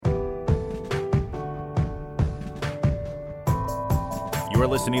You are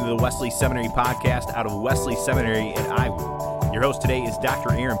listening to the Wesley Seminary podcast out of Wesley Seminary in Iowa. Your host today is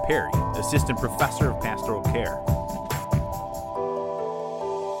Dr. Aaron Perry, Assistant Professor of Pastoral Care.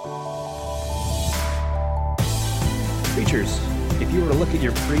 Preachers, if you were to look at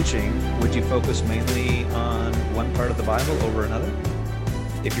your preaching, would you focus mainly on one part of the Bible over another?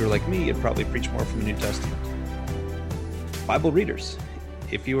 If you were like me, you'd probably preach more from the New Testament. Bible readers,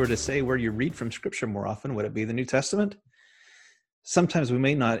 if you were to say where you read from Scripture more often, would it be the New Testament? Sometimes we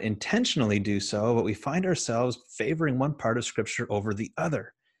may not intentionally do so, but we find ourselves favoring one part of Scripture over the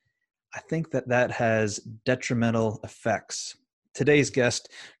other. I think that has detrimental effects. Today's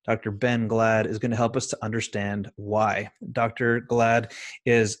guest, Dr. Ben Glad, is going to help us to understand why. Dr. Glad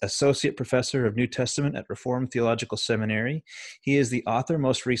is Associate Professor of New Testament at Reformed Theological Seminary. He is the author,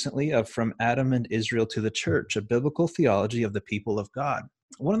 most recently, of From Adam and Israel to the Church, a biblical theology of the people of God.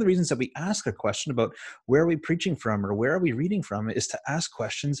 One of the reasons that we ask a question about where are we preaching from or where are we reading from is to ask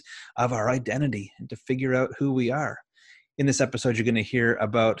questions of our identity and to figure out who we are. In this episode, you're going to hear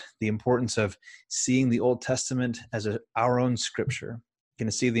about the importance of seeing the Old Testament as our own scripture. You're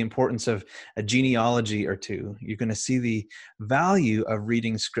going to see the importance of a genealogy or two. You're going to see the value of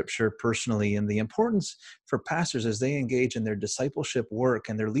reading scripture personally and the importance for pastors as they engage in their discipleship work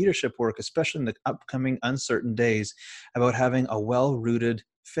and their leadership work, especially in the upcoming uncertain days, about having a well-rooted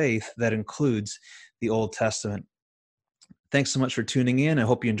faith that includes the Old Testament. Thanks so much for tuning in. I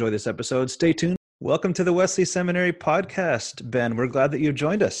hope you enjoy this episode. Stay tuned. Welcome to the Wesley Seminary podcast, Ben. We're glad that you've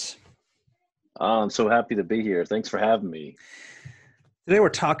joined us. I'm so happy to be here. Thanks for having me. Today we're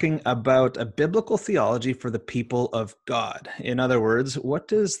talking about a biblical theology for the people of God. In other words, what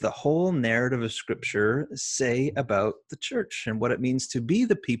does the whole narrative of Scripture say about the church and what it means to be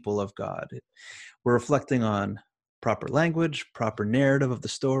the people of God? We're reflecting on proper language, proper narrative of the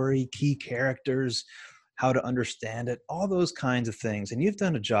story, key characters, how to understand it, all those kinds of things. And you've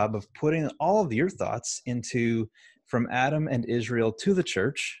done a job of putting all of your thoughts into From Adam and Israel to the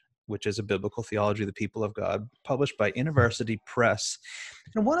Church, which is a biblical theology of the people of God, published by InterVarsity Press.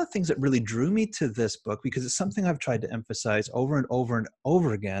 And one of the things that really drew me to this book, because it's something I've tried to emphasize over and over and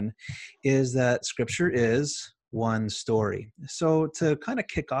over again, is that Scripture is one story. So to kind of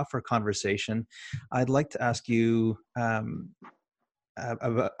kick off our conversation, I'd like to ask you,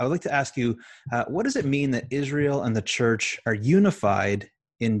 what does it mean that Israel and the church are unified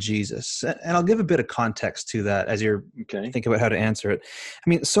in Jesus? And I'll give a bit of context to that as you're thinking about how to answer it. I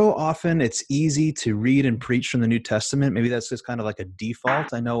mean, so often it's easy to read and preach from the New Testament. Maybe that's just kind of like a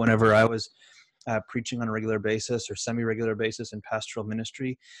default. I know whenever I was preaching on a regular basis or semi-regular basis in pastoral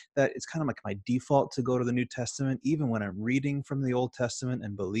ministry, that it's kind of like my default to go to the New Testament, even when I'm reading from the Old Testament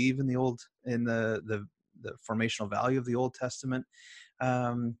and believe in the formational value of the Old Testament.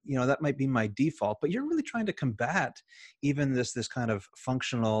 That might be my default, but you're really trying to combat even this kind of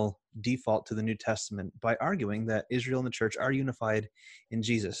functional default to the New Testament by arguing that Israel and the church are unified in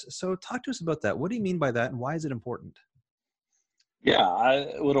Jesus. So talk to us about that. What do you mean by that, and why is it important?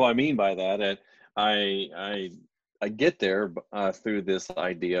 Yeah, what do I mean by that? I get there through this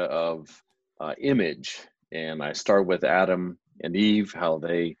idea of image, and I start with Adam and Eve, how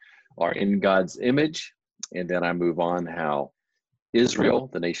they are in God's image, and then I move on how Israel,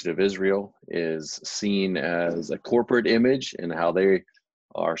 the nation of Israel, is seen as a corporate image and how they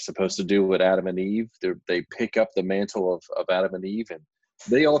are supposed to do what Adam and Eve. They pick up the mantle of Adam and Eve, and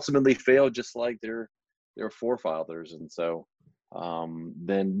they ultimately fail just like their forefathers. And so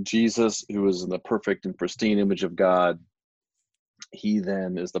then Jesus, who is in the perfect and pristine image of God, he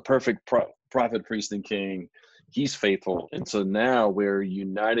then is the perfect prophet, priest, and king. He's faithful. And so now we're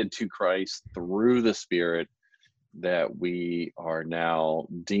united to Christ through the Spirit, that we are now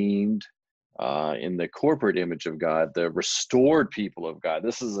deemed in the corporate image of God, the restored people of God.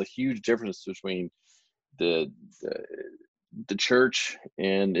 This is a huge difference between the church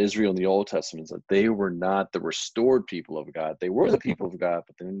and Israel in the Old Testament, that they were not the restored people of God. They were the people of God,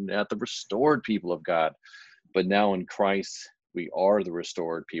 but they're not the restored people of God. But now in Christ, we are the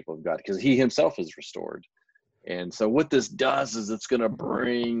restored people of God because he himself is restored. And so what this does is it's going to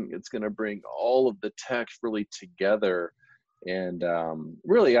bring all of the text really together. And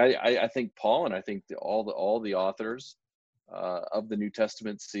really, I think Paul, and I think all the authors of the New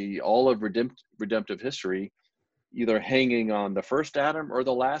Testament see all of redemptive history either hanging on the first Adam or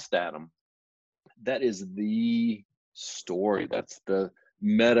the last Adam. That is the story. That's the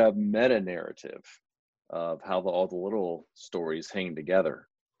meta narrative of how all the little stories hang together.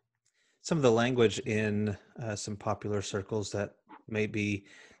 Some of the language in some popular circles that may be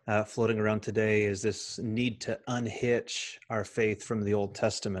floating around today is this need to unhitch our faith from the Old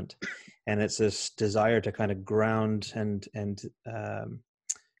Testament, and it's this desire to kind of ground and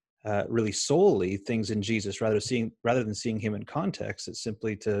really solely things in Jesus, rather than seeing him in context. It's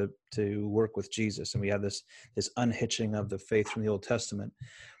simply to work with Jesus, and we have this unhitching of the faith from the Old Testament.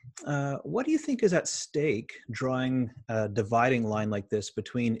 What do you think is at stake, drawing a dividing line like this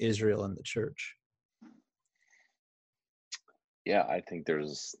between Israel and the church? Yeah, I think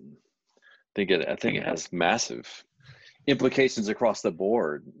it has massive implications across the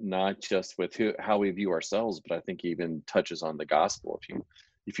board, not just with how we view ourselves, but I think even touches on the gospel.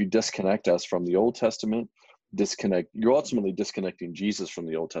 If you disconnect us from the Old Testament, you're ultimately disconnecting Jesus from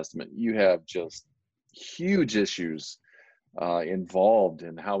the Old Testament. You have just huge issues involved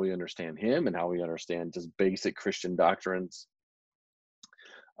in how we understand him and how we understand just basic Christian doctrines.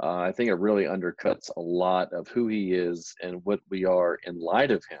 I think it really undercuts a lot of who he is and what we are in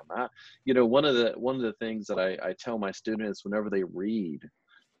light of him. One of the things that I tell my students whenever they read,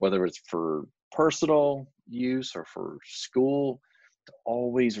 whether it's for personal use or for school, to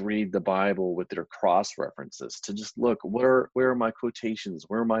always read the Bible with their cross references, to just look, where are my quotations?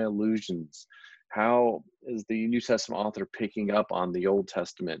 Where are my allusions? How is the New Testament author picking up on the Old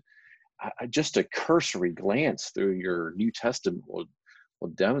Testament? Just a cursory glance through your New Testament will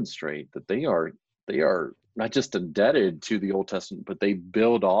demonstrate that they are not just indebted to the Old Testament, but they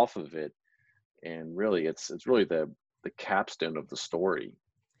build off of it. And really, it's really the capstone of the story.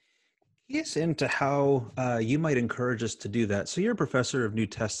 Yes, into how you might encourage us to do that. So you're a professor of New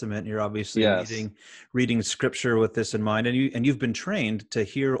Testament. You're obviously Yes. reading scripture with this in mind, and you've been trained to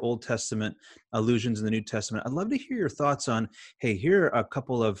hear Old Testament allusions in the New Testament. I'd love to hear your thoughts on, hey, here are a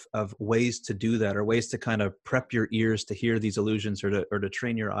couple of ways to do that, or ways to kind of prep your ears to hear these allusions, or to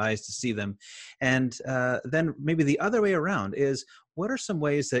train your eyes to see them. And then maybe the other way around is, what are some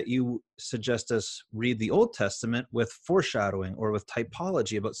ways that you suggest us read the Old Testament with foreshadowing or with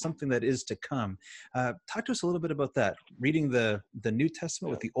typology about something that is to come? Talk to us a little bit about that, reading the New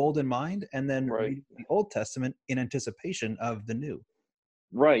Testament with the Old in mind, and then Right. reading the Old Testament in anticipation of the New.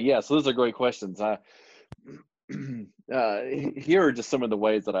 Right. Yeah. So those are great questions. Here are just some of the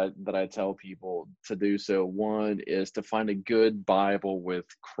ways that I tell people to do so. One is to find a good Bible with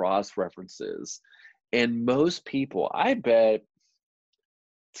cross references, and most people, I bet,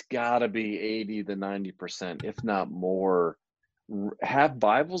 it's got to be 80 to 90%, if not more, have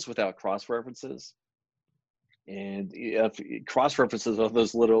Bibles without cross references. And if cross references are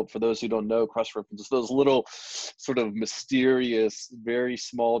those little, for those who don't know, cross references, those little sort of mysterious, very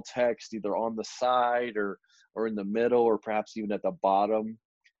small text, either on the side or in the middle, or perhaps even at the bottom,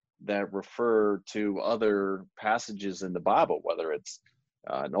 that refer to other passages in the Bible, whether it's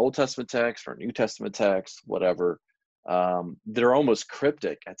an Old Testament text or a New Testament text, whatever. They're almost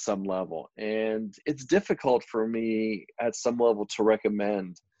cryptic at some level. And it's difficult for me at some level to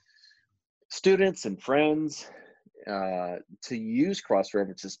recommend students and friends to use cross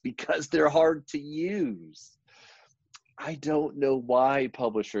references because they're hard to use. I don't know why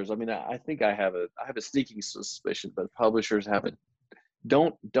publishers, I mean, I think I have a sneaking suspicion, but publishers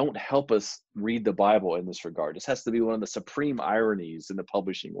don't help us read the Bible in this regard. This has to be one of the supreme ironies in the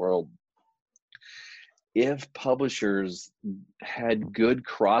publishing world. If publishers had good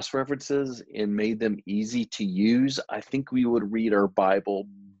cross references and made them easy to use, I think we would read our Bible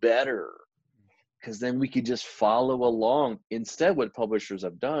better, because then we could just follow along. Instead, what publishers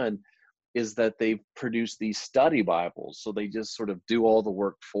have done is that they've produced these study Bibles. So they just sort of do all the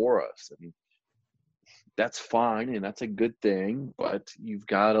work for us. And that's fine, and that's a good thing, but you've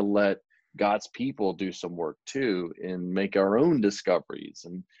got to let God's people do some work too and make our own discoveries.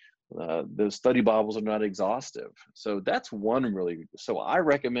 And those study Bibles are not exhaustive. So that's one really. So I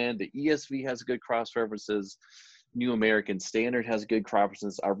recommend the ESV has good cross references. New American Standard has good cross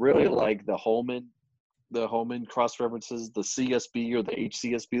references. I really like the Holman cross references, the CSB or the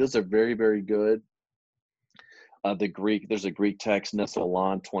HCSB. Those are very, very good. The Greek, there's a Greek text,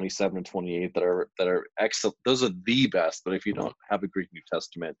 Nessalon 27 and 28, that are excellent. Those are the best. But if you don't have a Greek New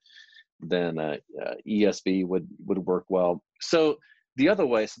Testament, then ESV would work well. So the other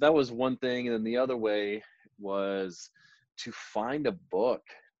way, so that was one thing, and then the other way was to find a book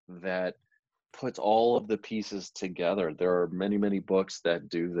that puts all of the pieces together. There are many, many books that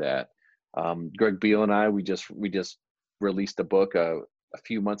do that. Greg Beal and I, we just released a book a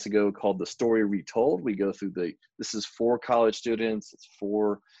few months ago called The Story Retold. We go through this is for college students, it's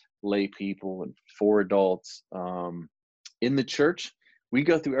for lay people, and for adults in the church. We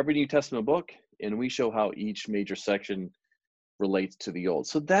go through every New Testament book, and we show how each major section relates to the Old.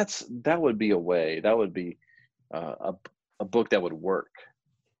 So that would be a way. That would be a book that would work.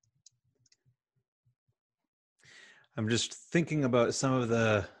 I'm just thinking about some of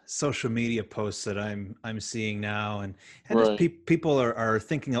the social media posts that I'm seeing now, and just Right. people are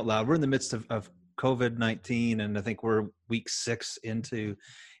thinking out loud. We're in the midst of COVID-19, and I think we're week 6 into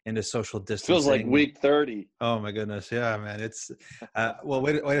social Feels like distancing. week 30. Oh my goodness. Yeah, man. It's well,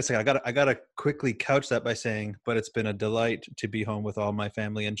 wait a second. I gotta quickly couch that by saying, but it's been a delight to be home with all my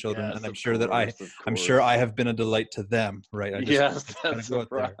family and children. And Yes, I'm of sure that course, of I'm sure I course. have been a delight to them. Right. I just Yes, gotta that's go out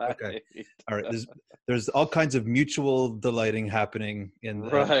there. Okay. right. All right. There's all kinds of mutual delighting happening in the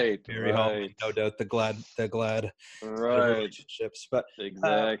Right, very home. And right, no doubt the glad side of right. relationships. But and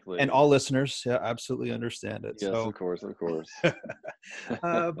Exactly. all listeners, yeah, absolutely understand it. Yes, So of course, of course.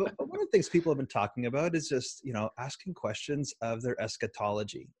 but one of the things people have been talking about is just, asking questions of their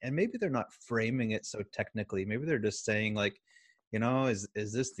eschatology. And maybe they're not framing it so technically. Maybe they're just saying like, is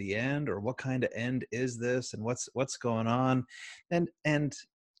this the end, or what kind of end is this, and what's going on? And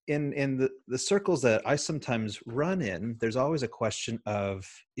in the circles that I sometimes run in, there's always a question of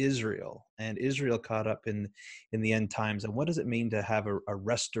Israel, and Israel caught up in the end times, and what does it mean to have a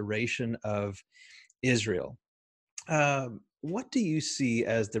restoration of Israel? What do you see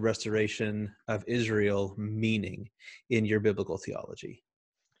as the restoration of Israel meaning in your biblical theology?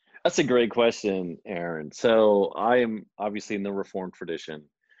 That's a great question, Aaron. So I am obviously in the Reformed tradition,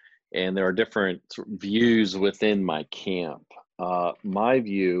 and there are different views within my camp. My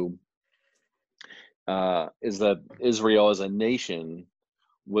view is that Israel as a nation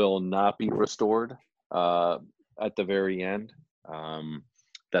will not be restored at the very end. Um,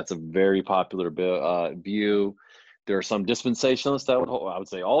 that's a very popular view. There are some dispensationalists that would hold, I would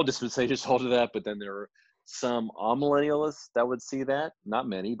say all dispensationalists hold to that, but then there are some amillennialists that would see that. Not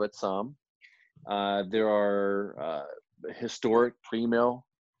many, but some. There are historic premill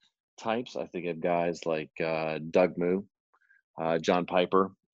types. I think of guys like Doug Moo, John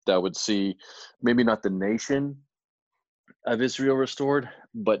Piper, that would see maybe not the nation of Israel restored,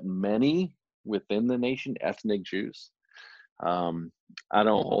 but many within the nation, ethnic Jews. Um, I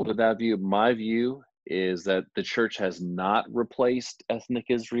don't hold to that view. My view is that the church has not replaced ethnic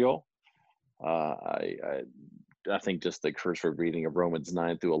Israel. I think just the cursory reading of Romans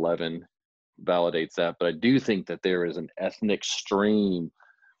 9 through 11 validates that. But I do think that there is an ethnic stream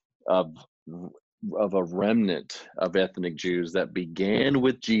of a remnant of ethnic Jews that began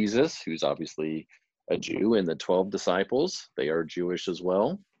with Jesus, who's obviously a Jew, and the 12 disciples. They are Jewish as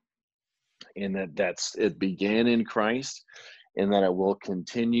well, and it began in Christ, and that it will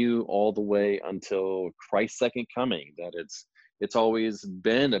continue all the way until Christ's second coming. That it's always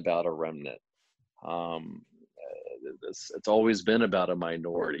been about a remnant. It's always been about a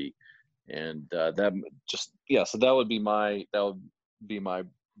minority, and that just So that would be my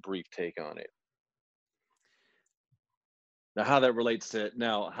brief take on it. Now, how that relates to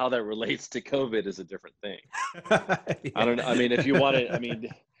COVID is a different thing. I don't know. I mean, if you want to,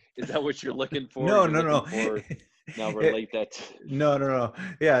 is that what you're looking for? No, You're no, no. looking for now relate that to... No.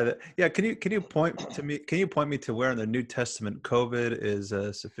 Yeah, yeah. Can you point to me? Can you point me to where in the New Testament COVID is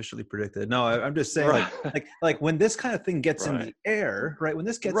sufficiently predicted? No, I'm just saying, Right. like when this kind of thing gets in Right. the air, right? When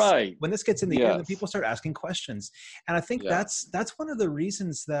this gets in the air, then Yes. people start asking questions, and I think that's one of the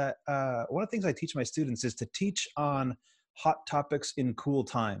reasons that one of the things I teach my students is to teach on hot topics in cool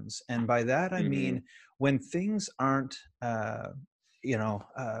times, and by that I mean when things aren't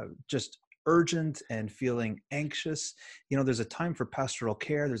just urgent and feeling anxious. There's a time for pastoral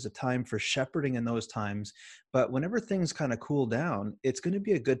care, there's a time for shepherding in those times, but whenever things kind of cool down, it's going to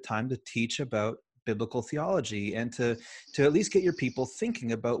be a good time to teach about biblical theology and to at least get your people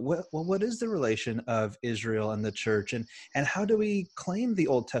thinking about what is the relation of Israel and the church, and how do we claim the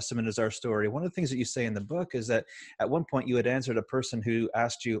Old Testament as our story. One of the things that you say in the book is that at one point you had answered a person who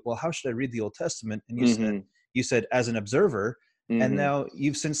asked you, well, how should I read the Old Testament? And you said as an observer. And now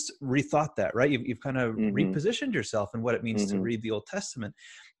you've since rethought that, right? You've kind of repositioned yourself in what it means to read the Old Testament.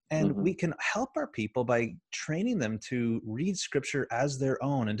 And we can help our people by training them to read scripture as their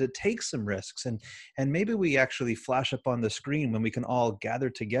own and to take some risks. And maybe we actually flash up on the screen when we can all gather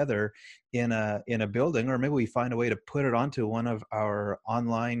together in a building, or maybe we find a way to put it onto one of our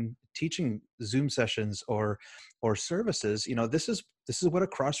online teaching Zoom sessions or services. This is what a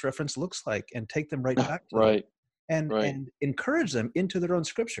cross-reference looks like, and take them right back to right. them. And encourage them into their own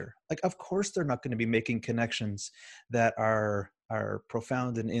scripture. Like, of course, they're not going to be making connections that are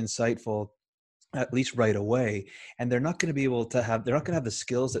profound and insightful, at least right away. And they're not going to be able to have the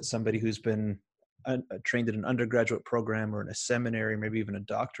skills that somebody who's been trained in an undergraduate program or in a seminary, maybe even a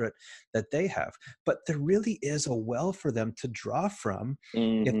doctorate that they have. But there really is a well for them to draw from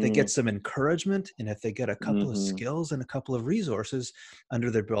if they get some encouragement and if they get a couple of skills and a couple of resources under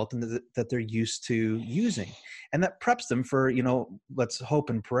their belt and that they're used to using. And that preps them for, let's hope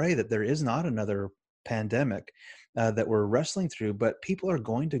and pray that there is not another pandemic that we're wrestling through, but people are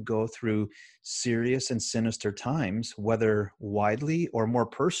going to go through serious and sinister times, whether widely or more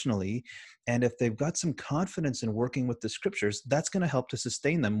personally. And if they've got some confidence in working with the scriptures, that's going to help to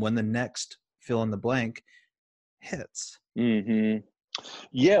sustain them when the next fill in the blank hits.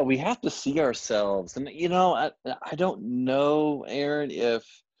 Yeah, we have to see ourselves. And, I don't know, Aaron, if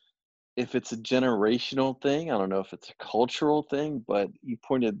it's a generational thing. I don't know if it's a cultural thing, but you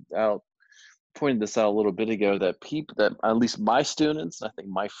pointed this out a little bit ago, that people, that at least my students, I think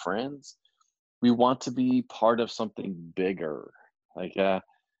my friends, we want to be part of something bigger. Like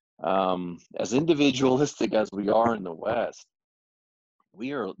as individualistic as we are in the West,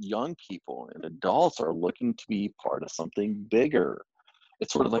 we are young people and adults are looking to be part of something bigger.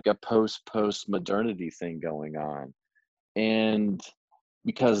 It's sort of like a post modernity thing going on. And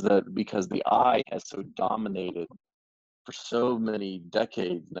because the I has so dominated for so many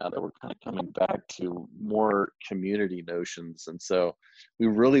decades now, that we're kind of coming back to more community notions. And so we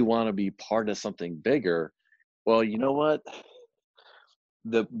really want to be part of something bigger. Well, you know what?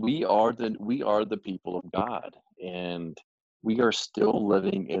 We are the people of God, and we are still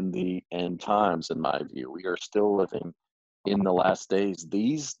living in the end times, in my view. We are still living in the last days.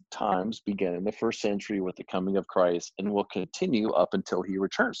 These times began in the first century with the coming of Christ and will continue up until he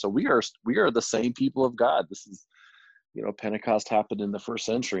returns. So we are the same people of God. This is, Pentecost happened in the first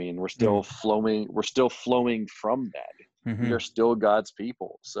century, and we're still flowing from that. We are still God's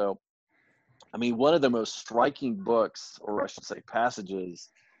people. So, I mean, one of the most striking books, or I should say passages,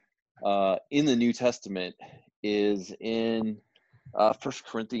 in the New Testament is in 1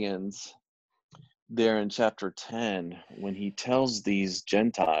 Corinthians, there in chapter 10, when he tells these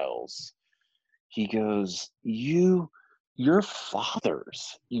Gentiles, he goes, your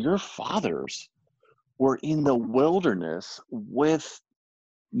fathers were in the wilderness with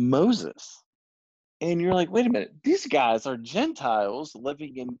Moses. And you're like, wait a minute, these guys are Gentiles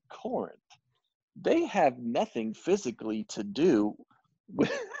living in Corinth. They have nothing physically to do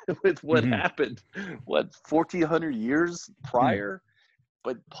with what happened, 1,400 years prior?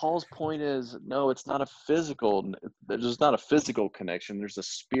 But Paul's point is, no, it's not a physical, there's not a physical connection. There's a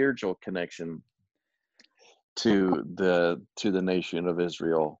spiritual connection to the nation of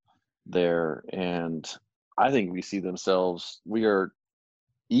Israel there. And I think we see we are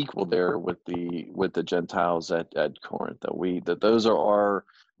equal there with the Gentiles at Corinth, that those are our,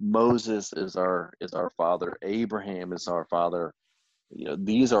 Moses is our father, Abraham is our father.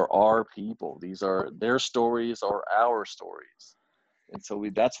 These are our people. These are their stories, are our stories. And so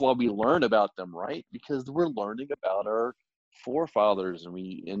that's why we learn about them, right? Because we're learning about our forefathers, and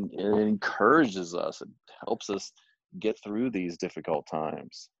it encourages us. It helps us get through these difficult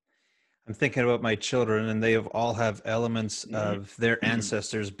times. I'm thinking about my children, and they all have elements of their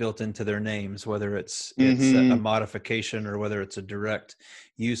ancestors built into their names, whether it's a modification or whether it's a direct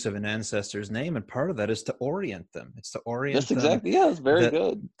use of an ancestor's name. And part of that is to orient them. It's to orient them. Exactly. Yeah, it's very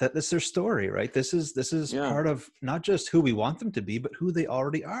good. That this is their story, right? This is part of not just who we want them to be, but who they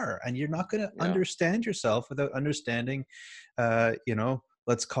already are. And you're not going to understand yourself without understanding,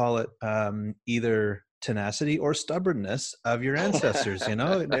 let's call it either tenacity or stubbornness of your ancestors,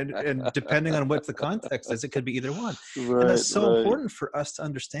 and depending on what the context is, it could be either one. Right, and that's so important for us to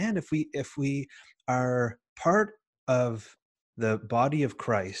understand. If we are part of the body of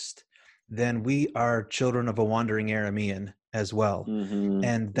Christ, then we are children of a wandering Aramean as well.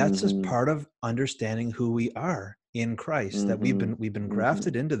 And that's just part of understanding who we are in Christ, that we've been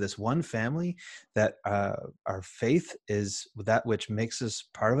grafted into this one family, that our faith is that which makes us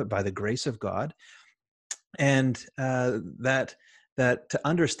part of it by the grace of God. And that to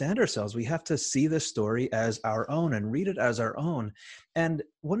understand ourselves, we have to see this story as our own and read it as our own. And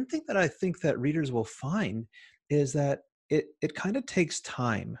one thing that I think that readers will find is that it kind of takes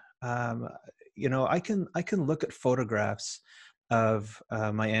time. I can look at photographs of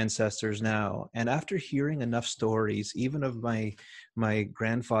my ancestors now, and after hearing enough stories, even of my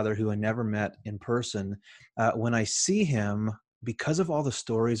grandfather, who I never met in person, when I see him, because of all the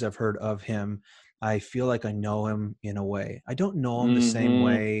stories I've heard of him, I feel like I know him in a way. I don't know him the same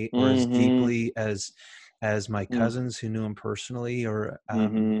way or as deeply as my cousins who knew him personally, or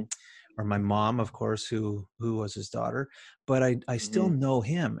or my mom, of course, who was his daughter, but I still Mm-hmm. know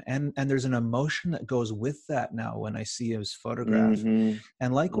him, and there's an emotion that goes with that now when I see his photograph. Mm-hmm.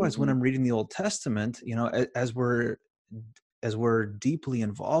 And likewise, when Mm-hmm. I'm reading the Old Testament, as we're deeply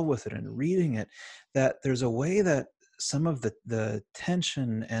involved with it and reading it, that there's a way that some of the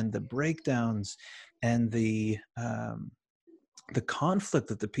tension and the breakdowns and the conflict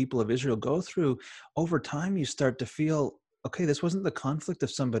that the people of Israel go through, over time you start to feel, okay, this wasn't the conflict of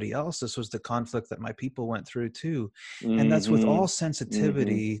somebody else, this was the conflict that my people went through too. And that's with Mm-hmm. all Mm-hmm.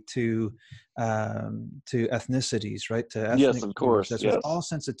 sensitivity to ethnicities, right, to Yes, ethnic of groups. course. That's with all Yes.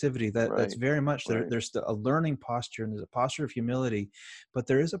 sensitivity, that's Right. very much Right. there's a learning posture, and there's a posture of humility, but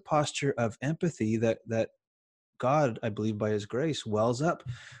there is a posture of empathy that God, I believe by his grace, wells up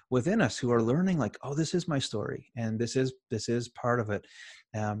within us, who are learning, like, oh, this is my story, and this is part of it.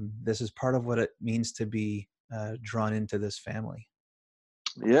 This is part of what it means to be drawn into this family.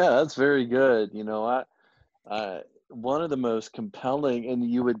 Yeah, that's very good. I one of the most compelling, and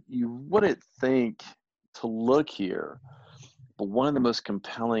you wouldn't think to look here, but one of the most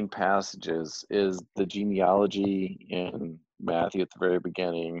compelling passages is the genealogy in Matthew at the very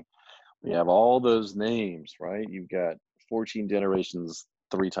beginning. We have all those names, right? You've got 14 generations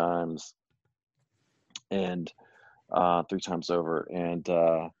three times, and three times over, and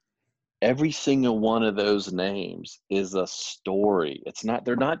every single one of those names is a story. It's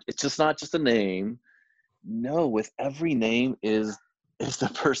just not just a name. No, with every name is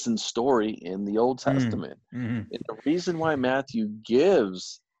the person's story in the Old Mm, Testament. mhm. And the reason why Matthew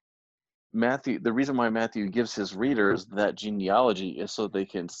gives his readers that genealogy is so they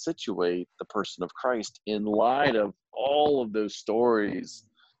can situate the person of Christ in light of all of those stories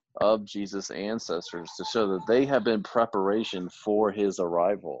of Jesus' ancestors, to show that they have been preparation for his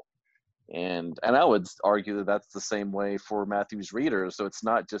arrival. And I would argue that that's the same way for Matthew's readers. So it's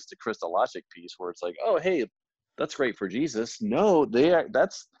not just a Christologic piece where it's like, oh, hey, that's great for Jesus. No,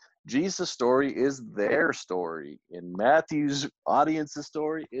 that's Jesus' story is their story, and Matthew's audience's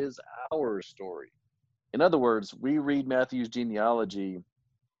story is our story. In other words, we read Matthew's genealogy,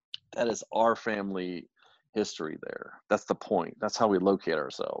 that is our family history there. That's the point. That's how we locate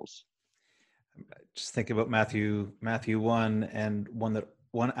ourselves. Just think about Matthew 1, and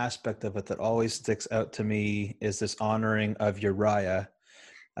one aspect of it that always sticks out to me is this honoring of Uriah,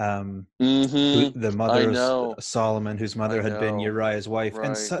 who, Mm-hmm. the I mother of know. Solomon, whose I mother had been know. Uriah's wife. And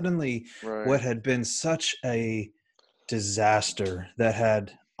Right. suddenly what Right. had been such a disaster, that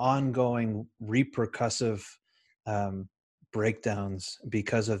had ongoing repercussive um, breakdowns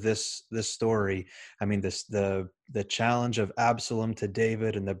because of this story. I mean, the challenge of Absalom to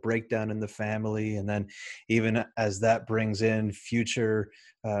David, and the breakdown in the family, and then even as that brings in future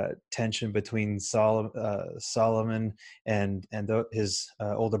tension between Solomon and his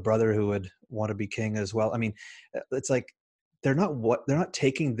older brother, who would want to be king as well. I mean, it's like they're not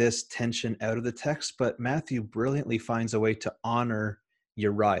taking this tension out of the text, but Matthew brilliantly finds a way to honor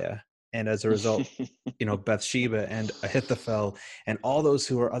Uriah, and as a result, Bathsheba and Ahithophel and all those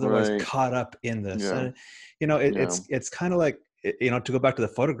who are otherwise Right. caught up in this. Yeah. And Yeah. it's kind of like, to go back to the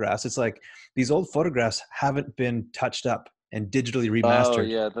photographs, it's like these old photographs haven't been touched up and digitally Oh remastered,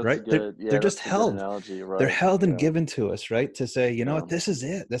 yeah, that's right? good. They're Yeah, just that's a good held. analogy. They're Right. held and Yeah. given to us, right? To say, you know Yeah. what, this is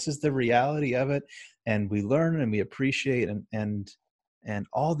it. This is the reality of it, and we learn and we appreciate, and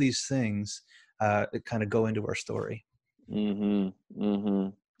all these things that kind of go into our story. Mm-hmm. Mm-hmm.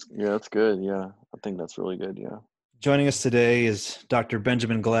 Yeah, that's good. Yeah. I think that's really good. Yeah. Joining us today is Dr.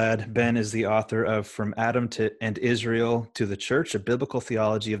 Benjamin Glad. Ben is the author of From Adam and Israel to the Church, a biblical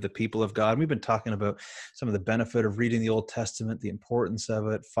theology of the people of God. We've been talking about some of the benefit of reading the Old Testament, the importance of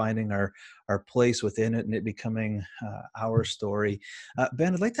it, finding our place within it, and it becoming our story.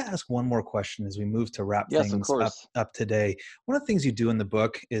 Ben, I'd like to ask one more question as we move to wrap Yes, of things course. up today. One of the things you do in the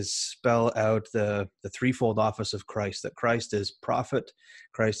book is spell out the threefold office of Christ, that Christ is prophet,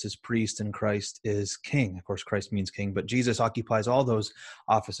 Christ is priest, and Christ is king. Of course, Christ means king, but Jesus occupies all those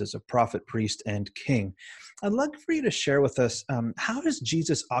offices of prophet, priest, and king. I'd like for you to share with us, how does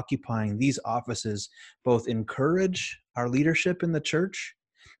Jesus occupying these offices both encourage our leadership in the church,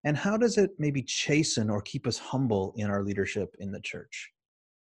 and how does it maybe chasten or keep us humble in our leadership in the church?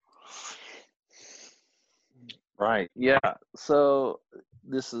 Right. Yeah. So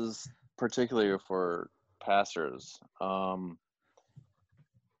this is particularly for pastors.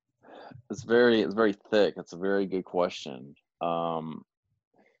 It's very thick. It's a very good question.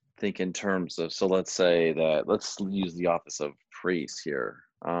 Think in terms of, so let's use the office of priest here.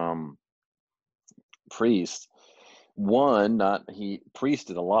 Priest, priest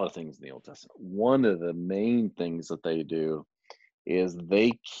did a lot of things in the Old Testament. One of the main things that they do is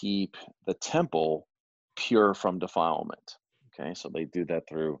they keep the temple pure from defilement. Okay, so they do that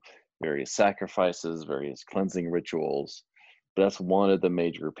through various sacrifices, various cleansing rituals. But that's one of the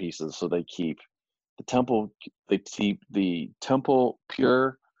major pieces. So they keep the temple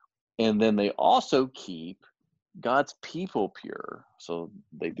pure, and then they also keep God's people pure. So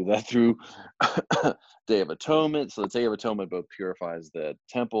they do that through Day of Atonement. So the Day of Atonement both purifies the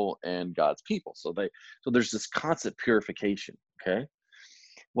temple and God's people. So there's this constant purification. Okay.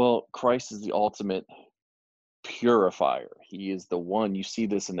 Well, Christ is the ultimate purifier. He is the one. You see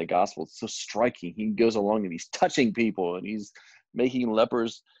this in the gospel. It's so striking. He goes along and he's touching people and he's making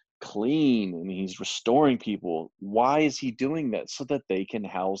lepers clean and he's restoring people. Why is he doing that? So that they can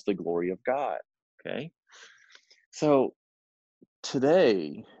house the glory of God. Okay. So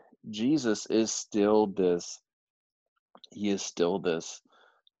today, Jesus is still this, he is still this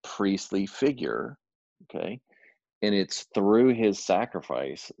priestly figure. Okay. And it's through his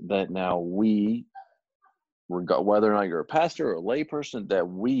sacrifice that now we, whether or not you're a pastor or a layperson, that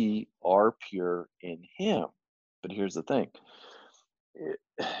we are pure in him. But here's the thing.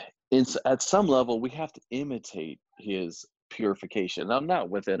 At some level, we have to imitate his purification. Now, not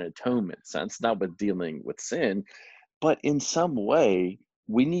with an atonement sense, not with dealing with sin, but in some way,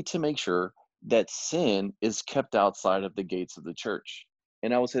 we need to make sure that sin is kept outside of the gates of the church.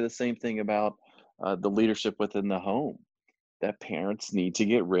 And I would say the same thing about the leadership within the home, that parents need to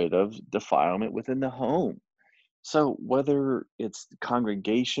get rid of defilement within the home. So whether it's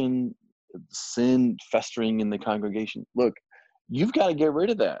congregation, sin festering in the congregation, look, you've got to get rid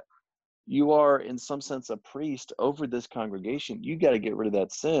of that. You are, in some sense, a priest over this congregation. You got to get rid of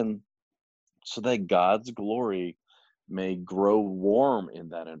that sin so that God's glory may grow warm in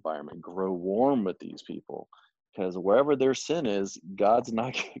that environment, grow warm with these people. Because wherever their sin is, God's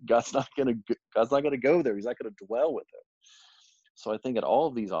not going to go there. He's not going to dwell with it. So I think at all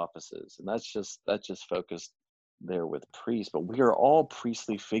of these offices, and that's just focused there with priests, but we are all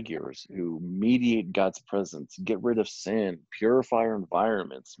priestly figures who mediate God's presence, get rid of sin, purify our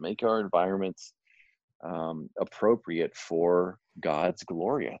environments, make our environments appropriate for God's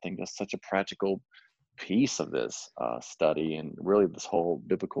glory. I think that's such a practical piece of this study and really this whole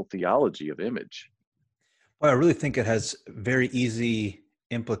biblical theology of image. Well, I really think it has very easy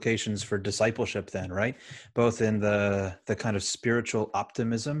implications for discipleship then, right? Both in the kind of spiritual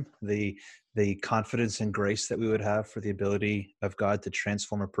optimism, the confidence and grace that we would have for the ability of God to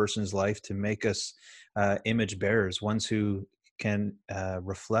transform a person's life, to make us image bearers, ones who can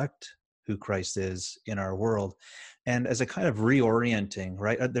reflect who Christ is in our world. And as a kind of reorienting,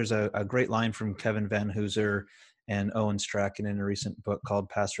 right? There's a great line from Kevin Van Hooser and Owen Strachan in a recent book called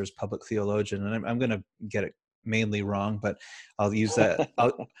Pastor's Public Theologian. And I'm going to get it mainly wrong, but I'll use that.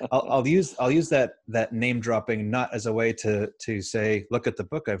 I'll use that name dropping not as a way to say, look at the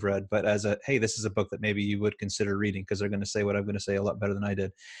book I've read, but as a, hey, this is a book that maybe you would consider reading because they're going to say what I'm going to say a lot better than I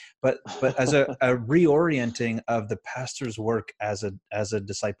did. But as a reorienting of the pastor's work as a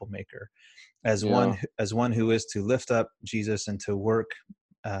disciple maker, as one who is to lift up Jesus and to work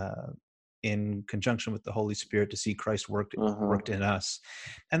in conjunction with the Holy Spirit to see Christ worked in us.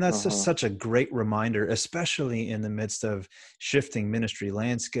 And that's just such a great reminder, especially in the midst of shifting ministry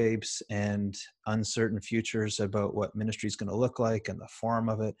landscapes and uncertain futures about what ministry is going to look like and the form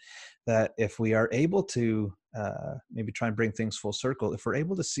of it, that if we are able to maybe try and bring things full circle, if we're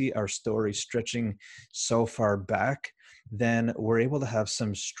able to see our story stretching so far back, then we're able to have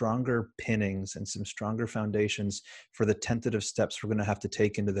some stronger pinnings and some stronger foundations for the tentative steps we're going to have to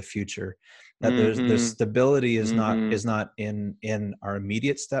take into the future. That the stability is not in our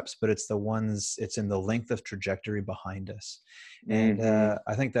immediate steps, but it's in the length of trajectory behind us. And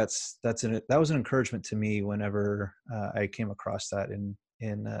I think that was an encouragement to me whenever I came across that in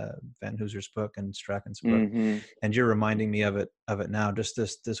Van Hooser's book and Strachan's book. And you're reminding me of it now, just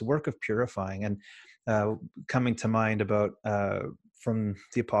this work of purifying. And coming to mind about from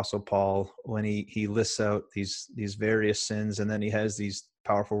the Apostle Paul when he lists out these various sins, and then he has these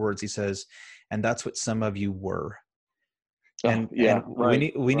powerful words. He says, "And that's what some of you were."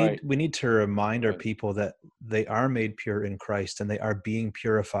 We need to remind our people that they are made pure in Christ and they are being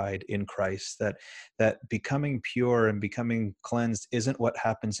purified in Christ. That becoming pure and becoming cleansed isn't what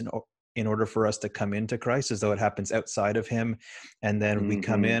happens in order for us to come into Christ, as though it happens outside of him and then we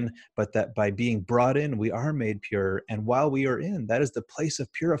come in, but that by being brought in, we are made pure. And while we are in, that is the place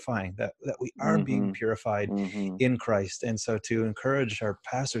of purifying, that we are being purified in Christ. And so to encourage our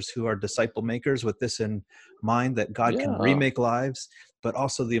pastors who are disciple makers with this in mind, that God can remake lives, but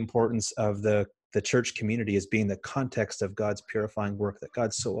also the importance of the the church community as being the context of God's purifying work, that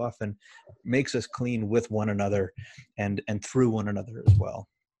God so often makes us clean with one another and through one another as well.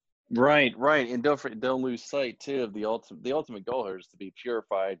 Right. And don't lose sight too of the ultimate goal here is to be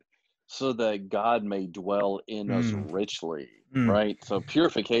purified so that God may dwell in us richly. Right. So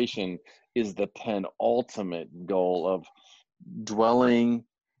purification is the penultimate goal of dwelling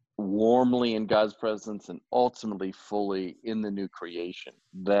warmly in God's presence and ultimately fully in the new creation.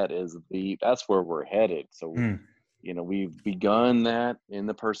 That's where we're headed. So we've begun that in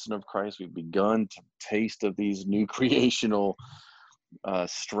the person of Christ. We've begun to taste of these new creational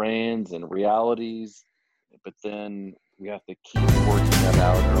strands and realities, but then we have to keep working that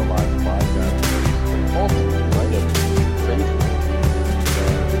out in our lives by God's grace. Ultimately, right, of faithful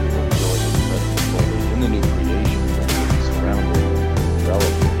in the new creation that surrounded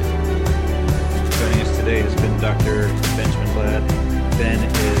relevant. Joining us today has been Dr. Benjamin Ladd. Ben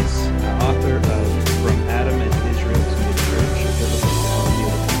is author of From Adam and Israel to the Church, Biblical Theology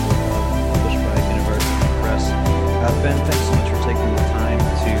of the People, published by University Press. Ben, thanks so much for taking the time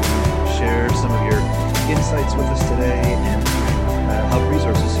to share some of your insights with us today and help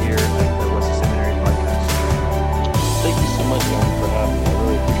resources here at the Wesley Seminary Podcast. Thank you so much, Aaron, for having me. I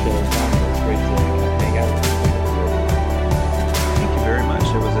really appreciate our time. It's great to hang out with you. Thank you very much.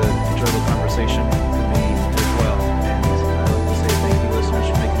 It was an enjoyable conversation for me as well. And I'd like to say thank you, listeners,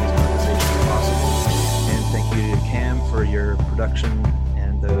 for making these conversations possible. And thank you to Cam for your production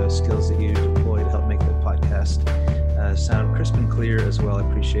and the skills that you deploy to help make the podcast sound crisp and clear as well. I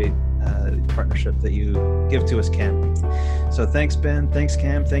appreciate the partnership that you give to us, Cam. So thanks, Ben. Thanks,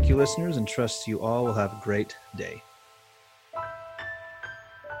 Cam. Thank you, listeners, and trust you all will have a great day.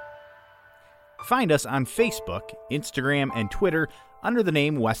 Find us on Facebook, Instagram, and Twitter under the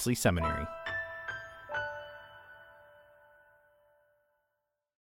name Wesley Seminary.